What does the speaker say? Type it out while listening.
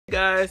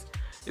Guys,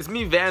 it's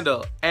me,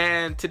 Vandal,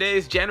 and today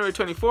is January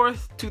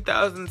 24th,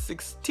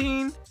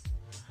 2016,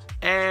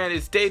 and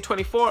it's day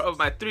 24 of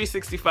my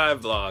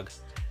 365 vlog.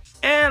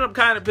 And I'm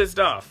kind of pissed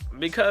off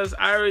because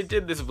I already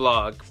did this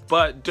vlog,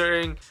 but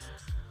during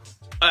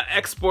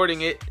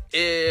exporting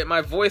it,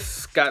 my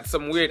voice got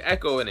some weird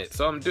echo in it,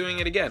 so I'm doing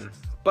it again.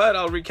 But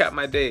I'll recap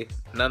my day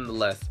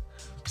nonetheless.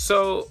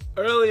 So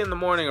early in the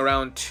morning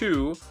around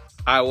 2,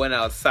 I went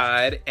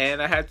outside and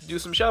I had to do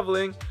some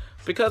shoveling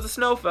because the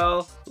snow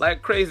fell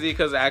like crazy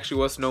because it actually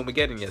was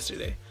Snowmageddon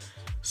yesterday.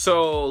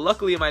 So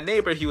luckily my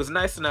neighbor, he was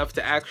nice enough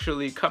to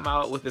actually come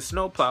out with his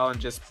snowplow and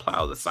just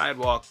plow the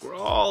sidewalk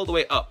all the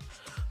way up.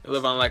 I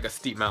live on like a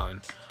steep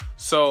mountain.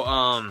 So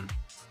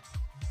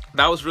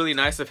that was really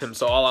nice of him.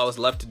 So all I was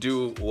left to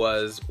do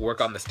was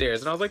work on the stairs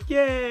and I was like,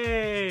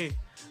 yay!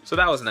 So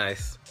that was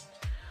nice.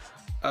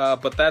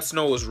 But that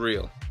snow was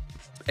real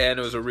and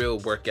it was a real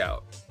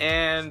workout.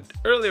 And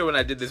earlier when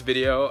I did this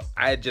video,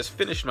 I had just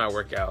finished my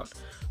workout.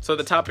 So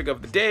the topic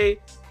of the day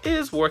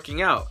is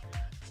working out.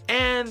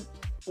 And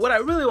what I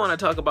really want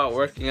to talk about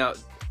working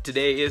out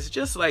today is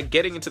just like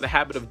getting into the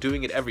habit of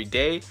doing it every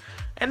day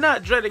and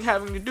not dreading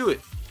having to do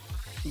it.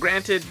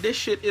 Granted, this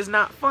shit is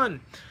not fun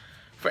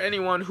for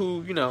anyone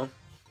who, you know,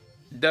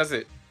 does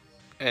it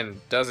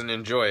and doesn't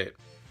enjoy it.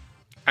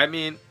 I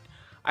mean,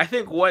 I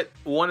think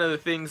one of the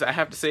things I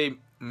have to say,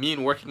 me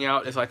and working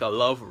out is like a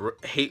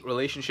love-hate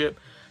relationship.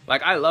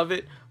 Like, I love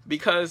it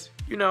because,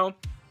 you know,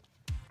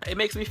 it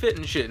makes me fit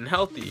and shit and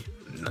healthy.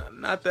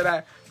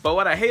 But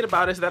what I hate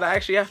about it is that I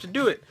actually have to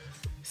do it.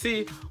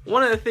 See,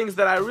 one of the things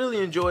that I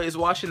really enjoy is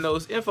watching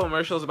those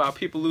infomercials about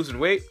people losing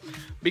weight,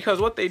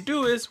 because what they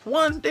do is,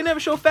 one, they never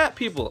show fat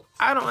people.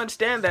 I don't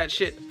understand that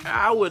shit.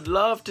 I would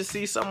love to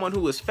see someone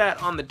who is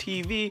fat on the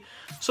TV,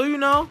 so, you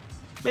know,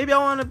 maybe I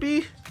want to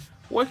be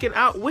working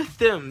out with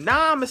them.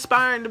 Now I'm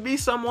aspiring to be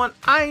someone.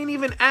 I ain't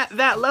even at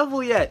that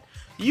level yet.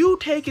 You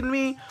taking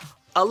me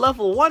a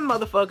level 1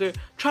 motherfucker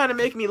trying to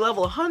make me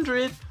level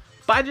 100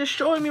 by just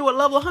showing me what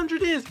level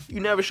 100 is. You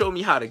never show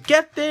me how to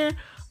get there.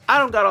 I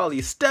don't got all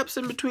these steps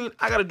in between.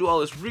 I gotta do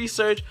all this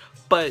research,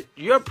 but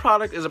your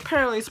product is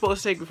apparently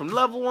supposed to take me from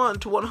level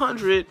 1 to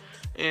 100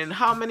 in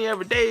how many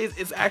ever days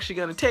it's actually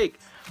gonna take,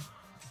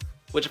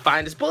 which I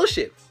find is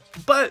bullshit.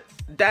 But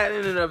that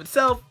in and of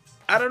itself,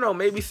 I don't know,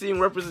 maybe seeing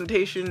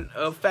representation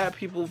of fat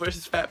people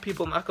versus fat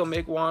people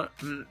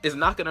is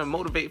not gonna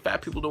motivate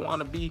fat people to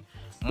want to be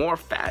more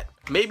fat.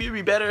 Maybe it'd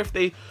be better if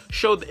they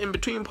showed the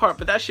in-between part,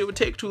 but that shit would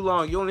take too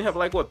long. You only have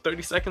like, what,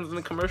 30 seconds in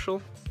the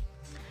commercial?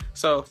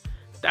 So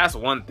that's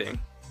one thing.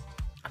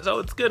 So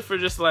it's good for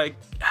just like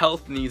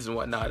health needs and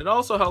whatnot. It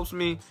also helps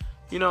me,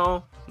 you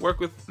know,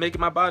 work with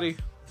making my body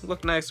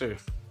look nicer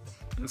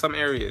in some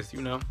areas,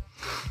 you know.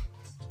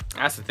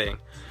 That's the thing.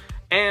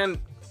 And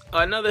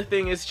another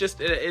thing is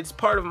just, it's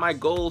part of my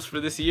goals for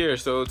this year.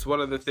 So it's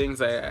one of the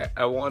things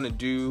I want to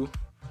do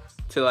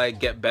to like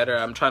get better.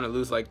 I'm trying to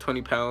lose like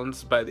 20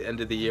 pounds by the end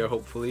of the year,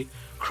 hopefully.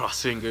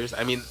 Cross fingers.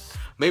 I mean,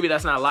 maybe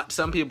that's not a lot to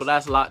some people,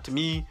 that's a lot to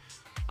me.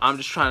 I'm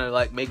just trying to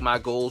like make my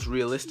goals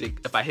realistic.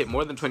 If I hit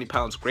more than 20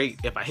 pounds,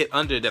 great. If I hit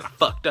under, then I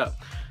fucked up.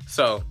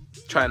 So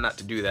trying not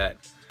to do that.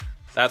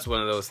 That's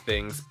one of those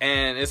things.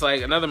 And it's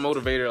like another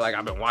motivator, like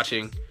I've been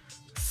watching,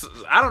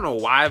 I don't know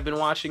why I've been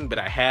watching, but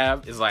I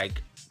have, is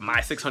like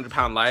My 600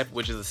 Pound Life,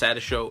 which is the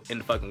saddest show in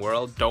the fucking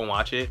world. Don't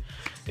watch it.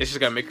 It's just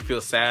gonna make you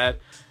feel sad.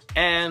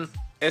 And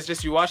it's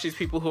just, you watch these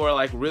people who are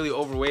like really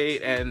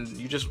overweight and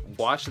you just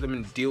watch them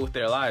and deal with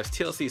their lives.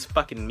 TLC is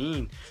fucking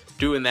mean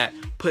doing that,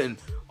 putting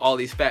all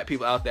these fat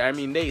people out there. I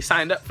mean, they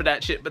signed up for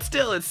that shit, but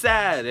still it's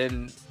sad.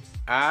 And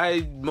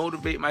I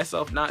motivate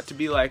myself not to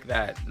be like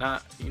that.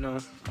 Not, you know,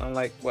 I'm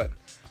like, what,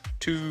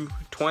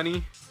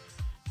 220,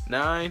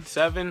 9,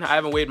 7? I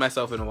haven't weighed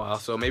myself in a while,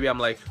 so maybe I'm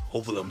like,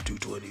 hopefully I'm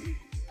 220.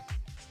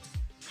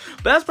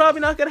 But that's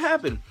probably not gonna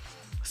happen.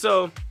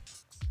 So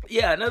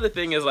yeah, another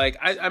thing is like,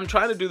 I'm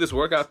trying to do this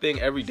workout thing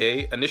every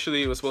day.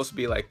 Initially, it was supposed to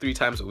be like 3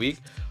 times a week,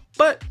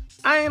 but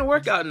I ain't a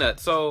workout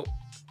nut, so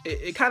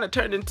it kind of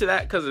turned into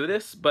that because of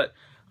this. But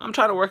I'm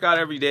trying to work out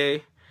every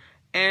day,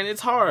 and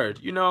it's hard.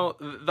 You know,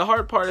 the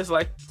hard part is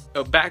like,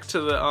 back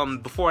to the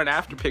before and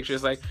after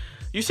pictures. Like,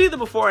 you see the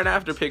before and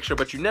after picture,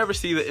 but you never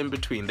see the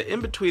in-between. The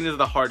in-between is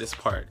the hardest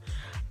part.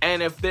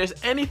 And if there's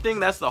anything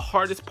that's the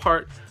hardest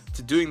part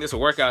to doing this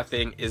workout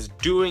thing, is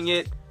doing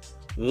it,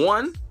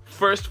 1,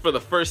 first for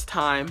the first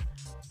time,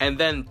 and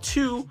then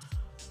 2,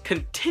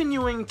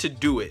 continuing to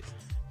do it.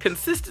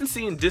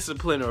 Consistency and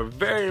discipline are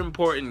very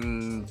important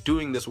in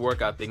doing this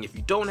workout thing. If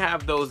you don't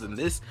have those, then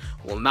this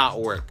will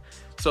not work.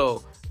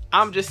 So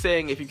I'm just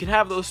saying, if you can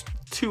have those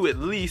 2 at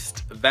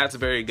least, that's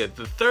very good.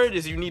 The third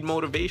is you need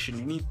motivation.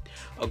 You need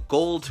a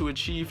goal to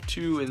achieve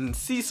too, and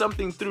see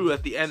something through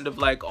at the end of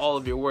like all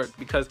of your work.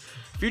 Because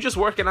if you're just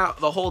working out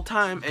the whole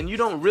time and you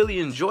don't really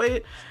enjoy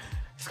it,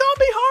 it's gonna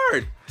be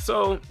hard.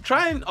 So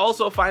try and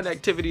also find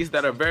activities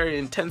that are very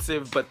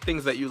intensive, but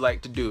things that you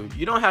like to do.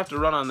 You don't have to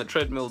run on the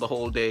treadmill the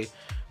whole day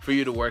for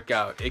you to work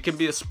out. It can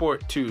be a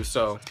sport too.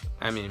 So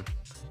I mean,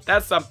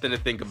 that's something to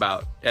think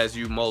about as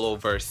you mull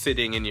over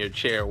sitting in your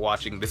chair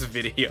watching this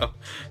video.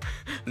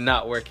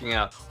 Not working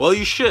out. Well,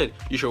 you should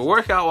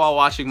work out while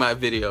watching my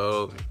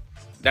video.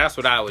 That's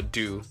what I would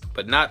do,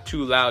 but not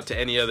too loud to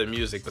any other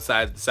music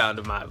besides the sound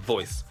of my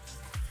voice.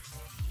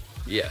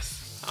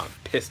 Yes, I'm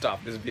pissed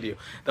off this video.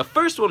 The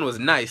first one was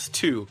nice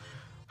too.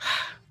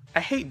 I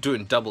hate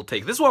doing double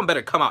takes. This one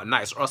better come out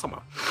nice or else I'm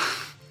gonna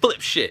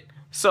flip shit.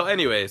 So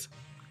anyways,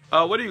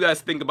 what do you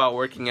guys think about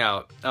working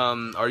out?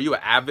 Are you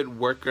an avid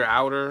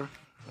worker-outer?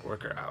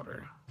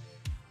 Worker-outer.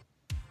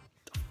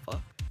 The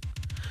fuck?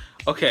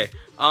 Okay,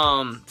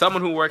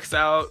 someone who works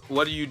out,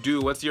 what do you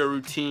do? What's your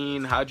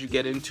routine? How'd you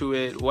get into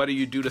it? What do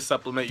you do to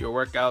supplement your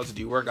workouts?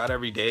 Do you work out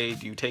every day?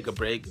 Do you take a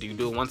break? Do you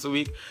do it once a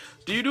week?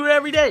 Do you do it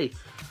every day?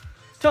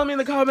 Tell me in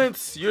the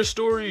comments your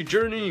story,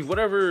 journey,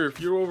 whatever. If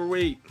you're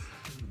overweight,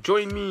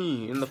 join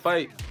me in the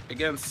fight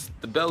against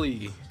the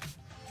belly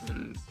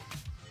and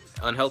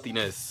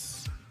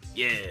unhealthiness.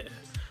 Yeah.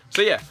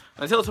 So yeah,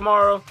 until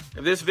tomorrow,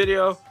 if this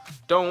video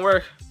don't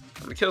work,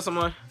 I'm gonna kill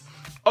someone.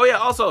 Oh yeah,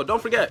 also,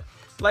 don't forget,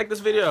 like this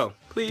video,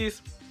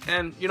 please.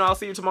 And, you know, I'll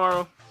see you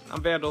tomorrow.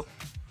 I'm Vandal.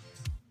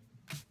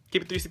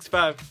 Keep it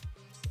 365.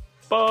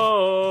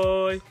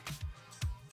 Bye.